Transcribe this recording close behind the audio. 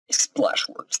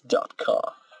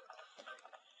Splashworks.com.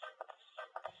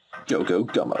 Go, go,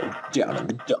 Gummo, down in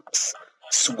the dumps.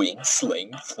 Swing,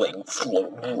 sling, fling,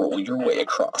 float, and roll your way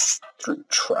across through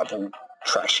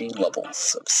trashy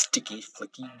levels of sticky,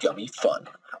 flicky, gummy fun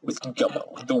with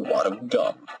Gummo, the wad of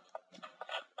gum.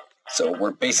 So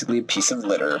we're basically a piece of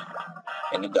litter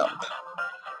in a dump.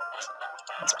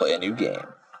 Let's play a new game.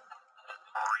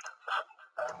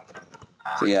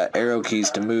 So yeah, arrow keys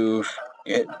to move.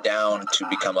 You hit down to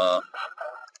become a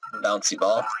bouncy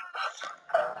ball.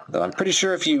 Though I'm pretty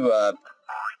sure if you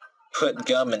put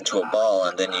gum into a ball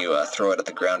and then you throw it at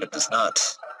the ground, it does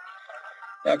not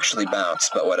actually bounce,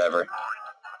 but whatever.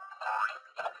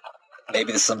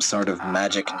 Maybe there's some sort of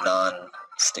magic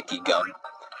non-sticky gum.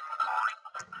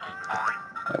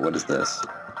 Wait, what is this?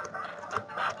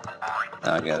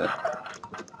 Oh, I get it.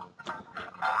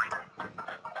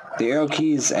 The arrow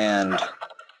keys and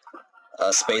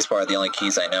spacebar are the only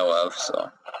keys I know of, so...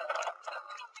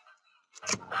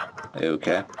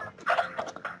 Okay.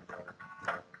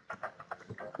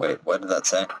 Wait, what did that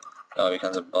say? Oh, it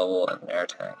becomes a bubble and an air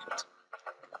tank. It's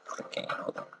clicking and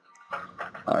holding.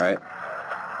 Alright.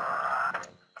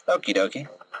 Okie dokie.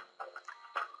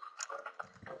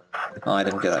 Oh, I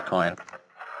didn't get that coin.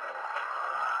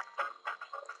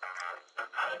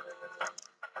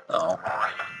 Oh.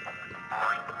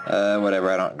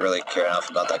 Whatever, I don't really care enough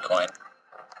about that coin.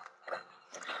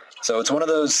 So it's one of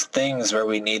those things where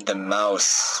we need the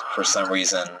mouse for some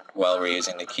reason while we're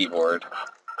using the keyboard.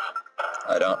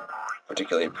 I don't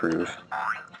particularly approve.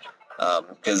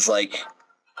 Because, like,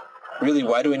 really,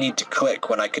 why do I need to click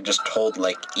when I could just hold,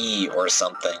 like, E or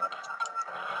something?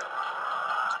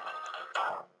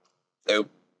 Oh.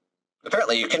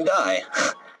 Apparently you can die.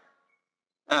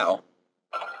 Ow.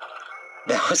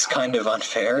 That was kind of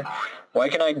unfair. Why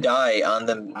can I die on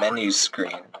the menu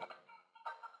screen?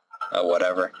 Oh,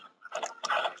 whatever.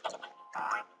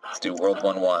 Let's do World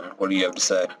 1-1. What do you have to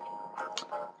say?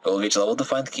 Goal of each level to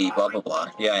find the key, blah blah blah.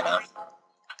 Yeah, I know.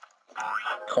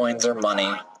 Coins are money.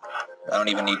 I don't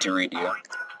even need to read you.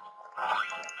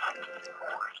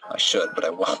 I should, but I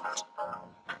won't.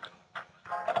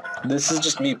 This is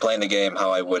just me playing the game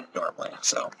how I would normally,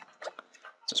 so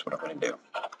it's just what I'm going to do.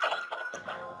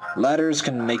 Ladders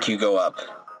can make you go up.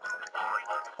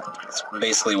 That's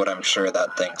basically what I'm sure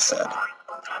that thing said.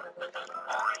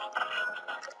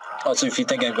 Also, if you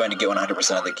think I'm going to get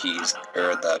 100% of the keys,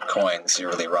 or the coins,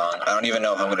 you're really wrong. I don't even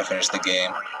know if I'm going to finish the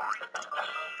game.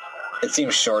 It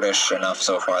seems shortish enough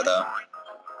so far, though.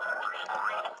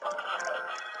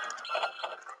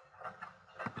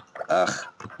 Ugh.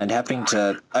 And having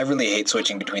to... I really hate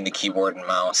switching between the keyboard and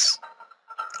mouse.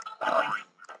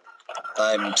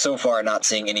 I'm so far not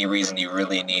seeing any reason you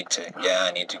really need to... Yeah,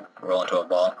 I need to roll into a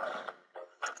ball.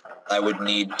 I would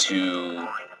need to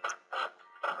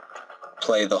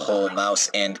play the whole mouse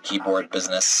and keyboard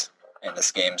business in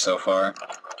this game so far. In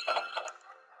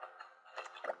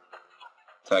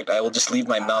fact, I will just leave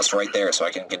my mouse right there so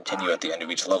I can continue at the end of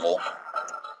each level.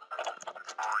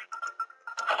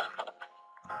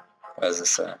 What does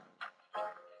this say?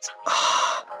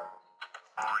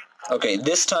 Okay,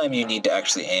 this time you need to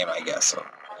actually aim, I guess. So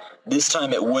this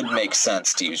time it would make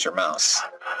sense to use your mouse.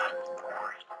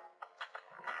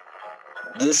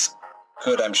 This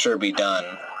could, I'm sure, be done.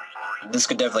 This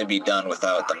could definitely be done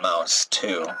without the mouse,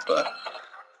 too, but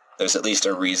there's at least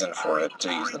a reason for it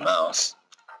to use the mouse.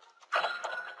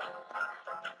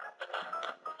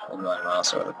 Hold my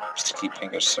mouse over the sticky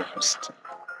pinkish surface.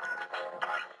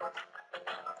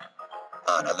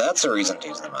 Ah, now that's a reason to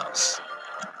use the mouse.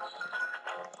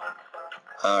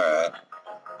 Alright.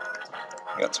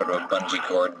 Got sort of a bungee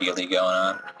cord dealie going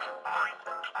on.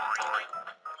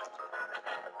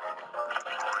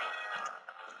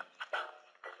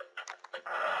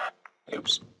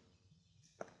 Oops.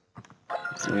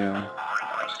 Yeah.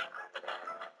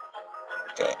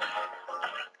 Okay.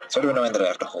 Sort of annoying that I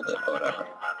have to hold it, but whatever.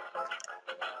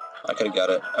 I could have got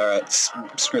it. Alright,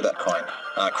 screw that coin.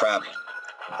 Ah, crap.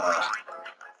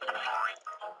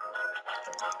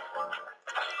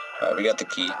 Alright, we got the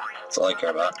key. That's all I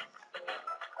care about.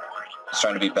 Just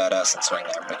trying to be badass and swing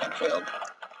there, but I kind of failed.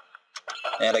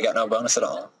 And I got no bonus at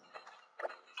all.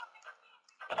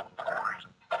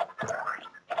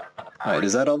 Alright,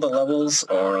 is that all the levels,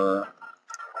 or...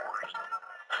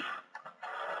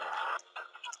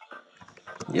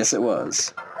 Yes, it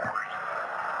was.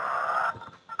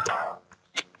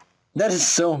 That is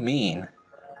so mean.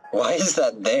 Why is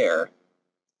that there?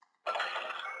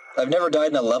 I've never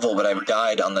died in a level, but I've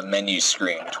died on the menu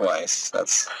screen twice.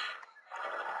 That's...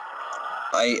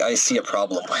 I see a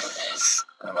problem with this,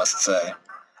 I must say.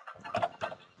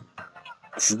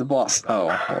 This is the boss. Oh,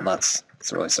 well, that's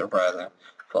really surprising.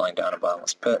 falling down a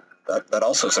bottomless pit. That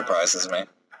also surprises me.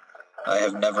 I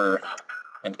have never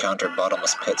encountered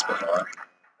bottomless pits before.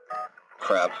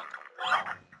 Crap.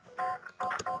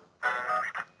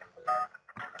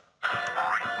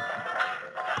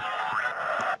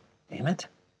 Damn it.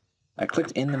 I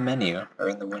clicked in the menu, or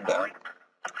in the window. Okay,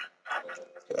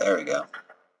 there we go.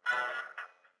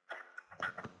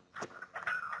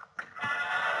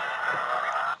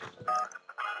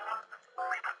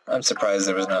 I'm surprised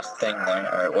there was no thing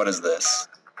there. Alright, what is this?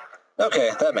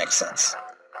 Okay, that makes sense.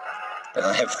 And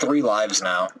I have 3 lives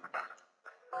now.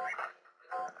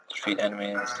 Defeat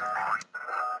enemies.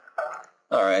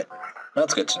 Alright,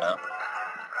 that's good to know.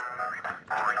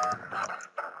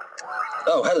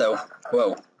 Oh, hello.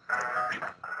 Whoa.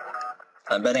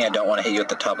 I'm betting I don't want to hit you at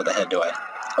the top of the head, do I?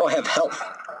 Oh, I have health.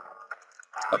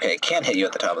 Okay, it can hit you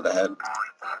at the top of the head.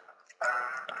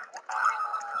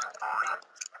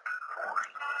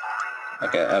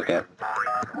 Okay.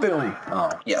 Boom! Oh,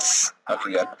 yes.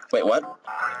 Okay, good. Wait, what?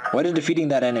 Why did defeating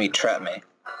that enemy trap me?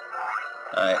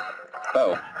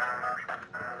 Oh.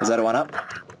 Is that a 1-up?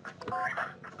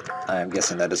 I'm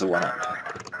guessing that is a 1-up.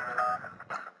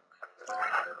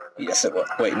 Yes, it was.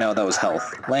 Wait, no, that was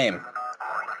health. Lame.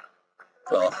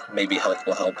 Well, maybe health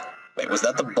will help. Wait, was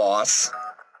that the boss?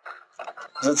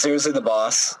 Was that seriously the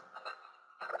boss?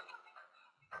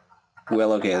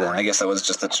 Well, okay then. I guess that was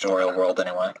just the tutorial world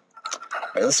anyway.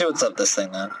 Alright, let's see what's up this thing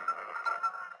then.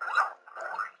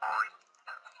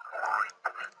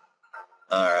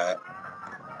 Alright.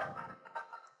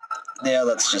 Yeah,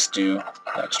 let's just do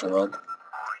next world.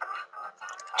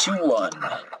 2-1.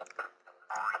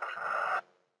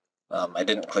 I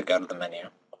didn't click out of the menu.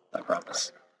 I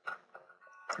promise.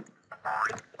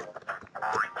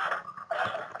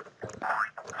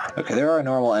 Okay, there are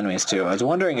normal enemies too. I was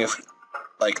wondering if,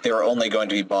 like, there were only going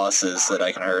to be bosses that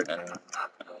I can hurt, and...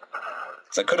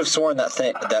 So I could have sworn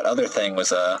that other thing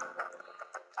was a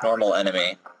normal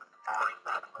enemy.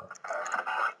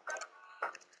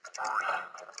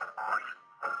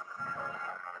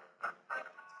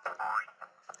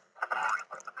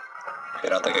 Okay, I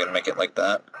don't think I can make it like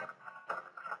that.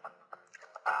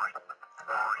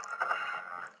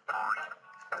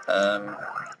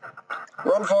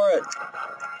 Run for it!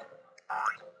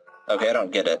 Okay, I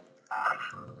don't get it.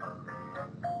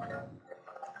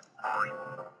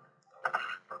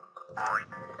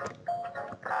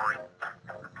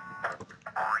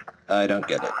 I don't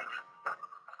get it.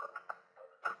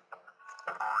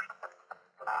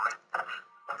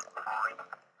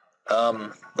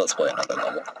 Let's play another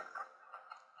level.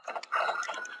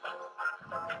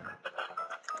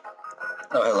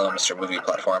 Oh, hello, Mr. Movie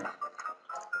Platform.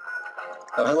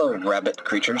 Oh, hello, rabbit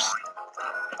creatures.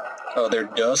 Oh, they're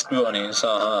dust bunnies,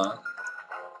 Why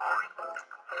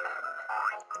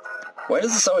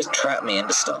does this always trap me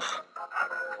into stuff?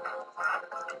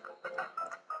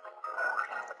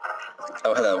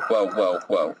 Oh, hello.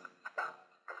 Whoa.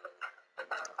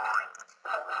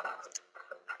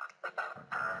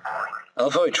 I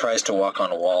love how he tries to walk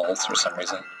on walls for some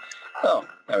reason. Oh,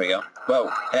 there we go. Whoa,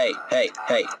 hey.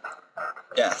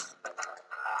 Death.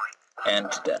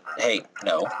 And death. Hey,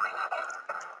 no.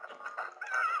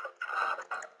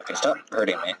 Okay, stop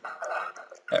hurting me.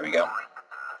 There we go.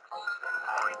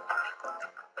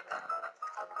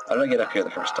 How did I get up here the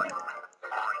first time?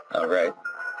 Oh, right.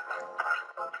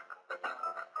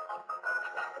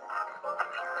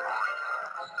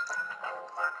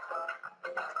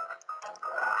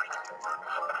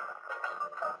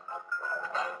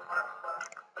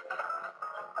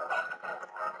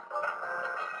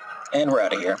 And we're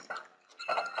out of here.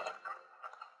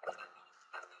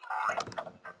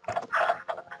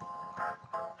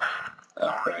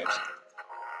 Oh, right.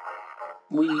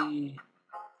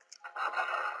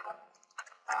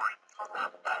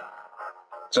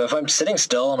 So if I'm sitting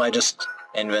still, am I just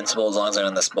invincible as long as I'm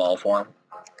in this ball form?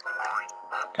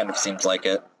 Kind of seems like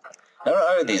it. I don't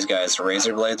know, are these guys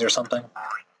razor blades or something?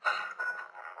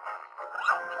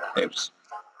 Oops.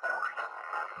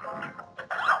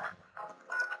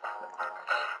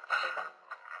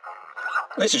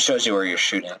 At least it shows you where you're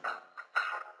shooting.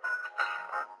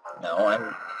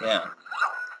 No, yeah.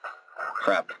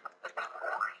 Crap.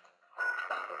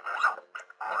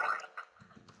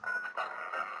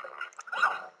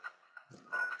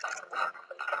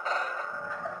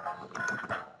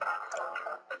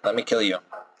 Let me kill you.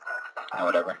 Oh,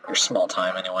 whatever. You're small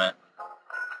time anyway.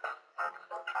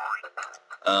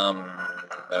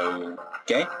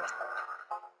 Okay.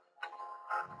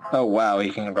 Oh wow,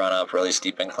 he can run up really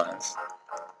steep inclines.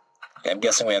 Okay, I'm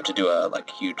guessing we have to do a, like,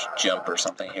 huge jump or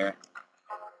something here.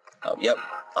 Oh, yep.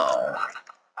 Oh.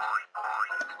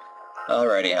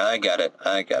 Alrighty, I got it.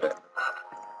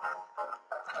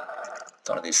 It's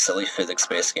one of these silly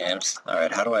physics-based games.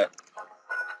 Alright, how do I...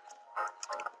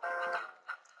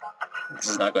 This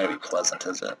is not going to be pleasant,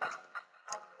 is it?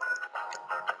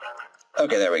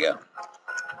 Okay, there we go.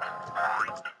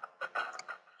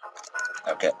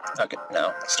 Okay,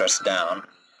 no. Starts down.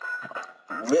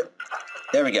 Whip.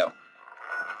 There we go.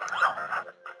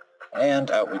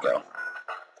 And out we go.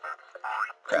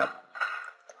 Crap.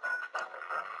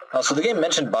 Oh, so the game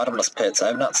mentioned bottomless pits. I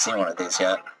have not seen one of these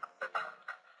yet.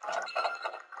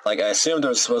 Like, I assumed there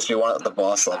was supposed to be one at the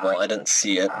boss level. I didn't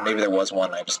see it. Maybe there was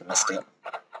one, I just missed it.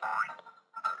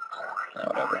 Oh,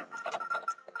 whatever.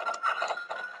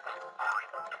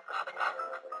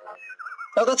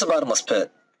 Oh, that's a bottomless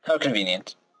pit. How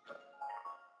convenient.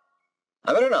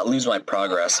 I better not lose my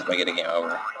progress if I get a game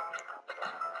over.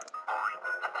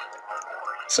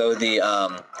 So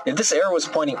if this arrow was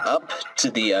pointing up to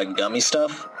the gummy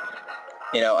stuff,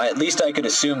 you know, at least I could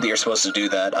assume that you're supposed to do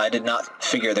that. I did not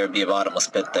figure there would be a bottomless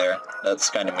pit there. That's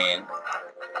kind of mean.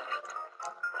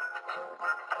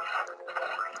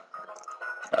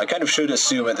 I kind of should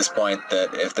assume at this point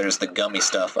that if there's the gummy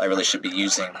stuff, I really should be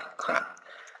using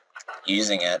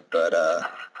it, but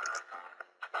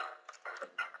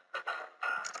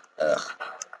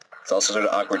it's also sort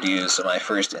of awkward to use, so my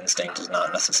first instinct is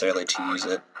not necessarily to use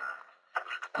it.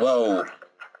 Whoa!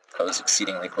 That was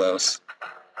exceedingly close.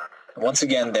 Once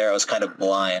again there, I was kind of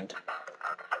blind.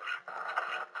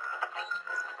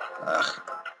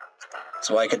 That's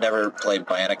why I could never play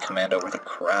Bionic Commando worth of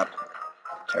crap.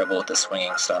 Terrible with the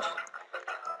swinging stuff.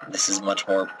 This is much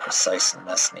more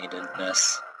preciseness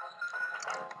neededness.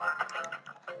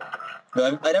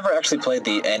 But I never actually played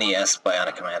the NES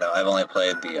Bionic Commando. I've only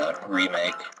played the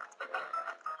remake.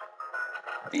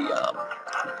 The,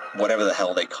 whatever the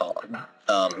hell they call it.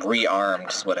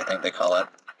 Rearmed is what I think they call it.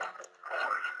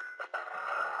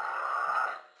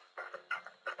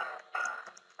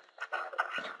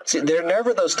 See, there are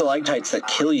never those stalactites that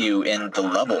kill you in the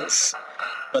levels,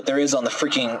 but there is on the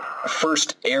freaking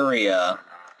first area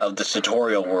of the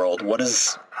tutorial world. What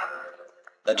is...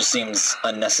 That just seems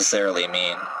unnecessarily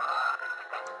mean.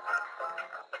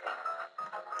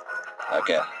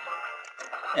 Okay.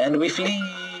 And we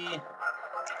flee!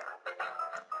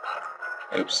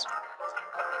 Oops.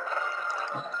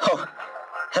 Oh!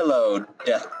 Hello,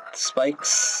 death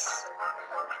spikes.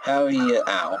 How are you...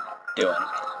 Ow. Doing?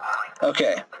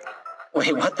 Okay.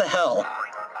 Wait, what the hell?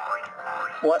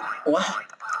 What?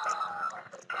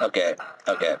 Okay.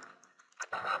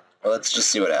 Well, let's just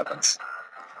see what happens.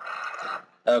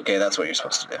 Okay, that's what you're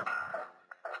supposed to do.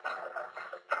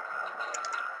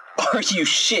 Are you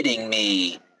shitting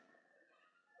me?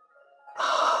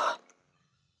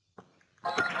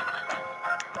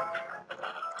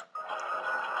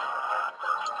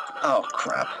 Oh,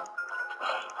 crap.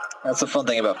 That's the fun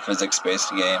thing about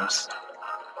physics-based games.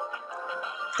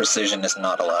 Precision is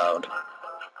not allowed.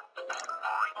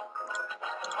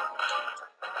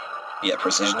 Yet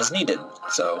precision is needed,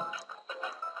 so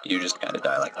you just kind of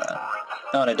die like that.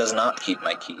 Oh, and it does not keep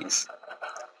my keys.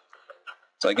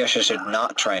 So I guess I should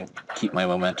not try and keep my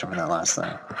momentum in that last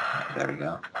thing. There we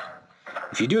go.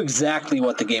 If you do exactly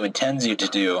what the game intends you to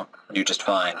do, you're just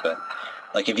fine, but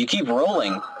like if you keep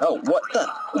rolling... Oh,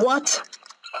 what?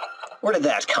 Where did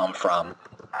that come from?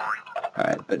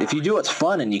 Alright, but if you do what's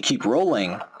fun and you keep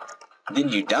rolling, then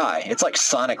you die. It's like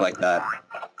Sonic like that.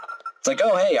 It's like,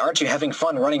 oh hey, aren't you having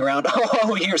fun running around?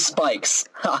 Oh, here's spikes!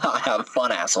 Haha, have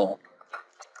fun, asshole.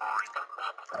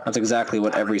 That's exactly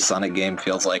what every Sonic game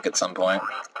feels like at some point.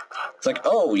 It's like,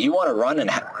 oh, you want to run and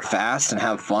fast and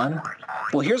have fun?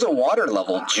 Well, here's a water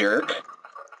level, jerk.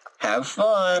 Have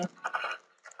fun.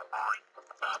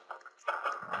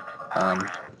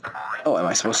 Oh, am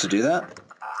I supposed to do that?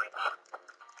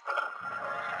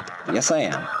 Yes, I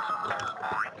am.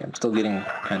 I'm still getting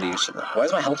kind of used to that. Why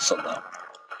is my health so low?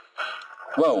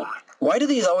 Whoa. Why do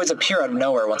these always appear out of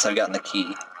nowhere once I've gotten the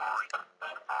key?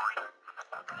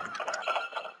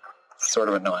 It's sort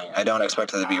of annoying. I don't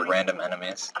expect there to be random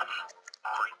enemies.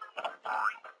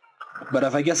 But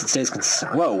if I guess it stays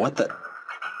consistent... Whoa, what the...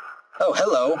 Oh,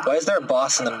 hello. Why is there a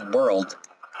boss in the world?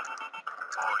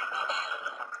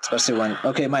 Especially when...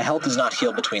 Okay, my health is not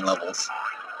healed between levels.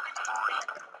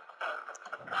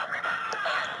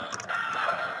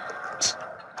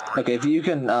 Okay, if you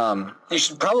can, you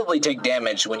should probably take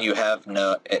damage when you have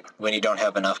when you don't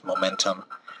have enough momentum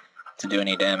to do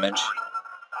any damage.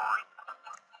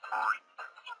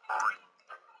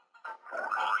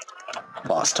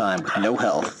 Boss time with no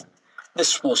health.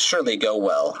 This will surely go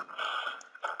well.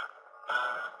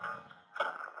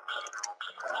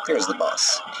 Here's the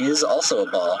boss. He is also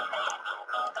a ball.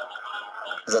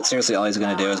 Is that seriously all he's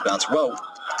gonna do is bounce? Whoa!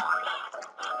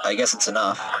 I guess it's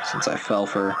enough, since I fell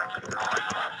for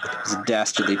this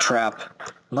dastardly trap.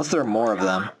 Unless there are more of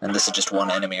them, and this is just one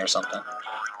enemy or something.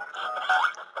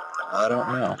 I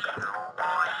don't know.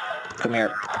 Come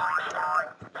here.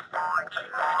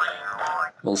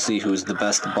 We'll see who's the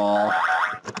best ball.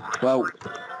 Whoa.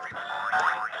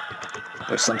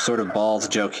 There's some sort of balls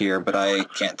joke here, but I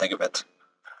can't think of it.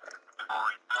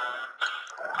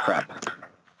 Crap.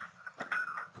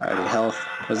 Alrighty, health.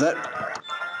 Was that...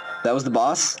 That was the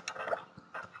boss?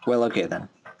 Well, okay then.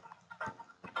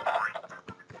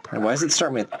 And why does it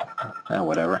start me... Oh,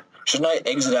 whatever. Shouldn't I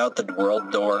exit out the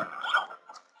world door?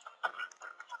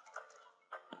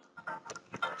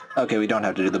 Okay, we don't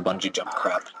have to do the bungee jump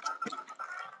crap.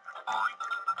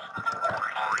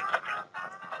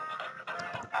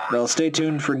 Well, stay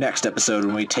tuned for next episode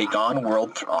when we take on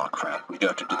World... Oh, crap. We do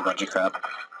have to do the bungee crap.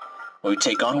 When we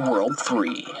take on World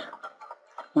 3.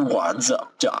 What's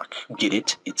up, Doc? Get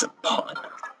it? It's a pun.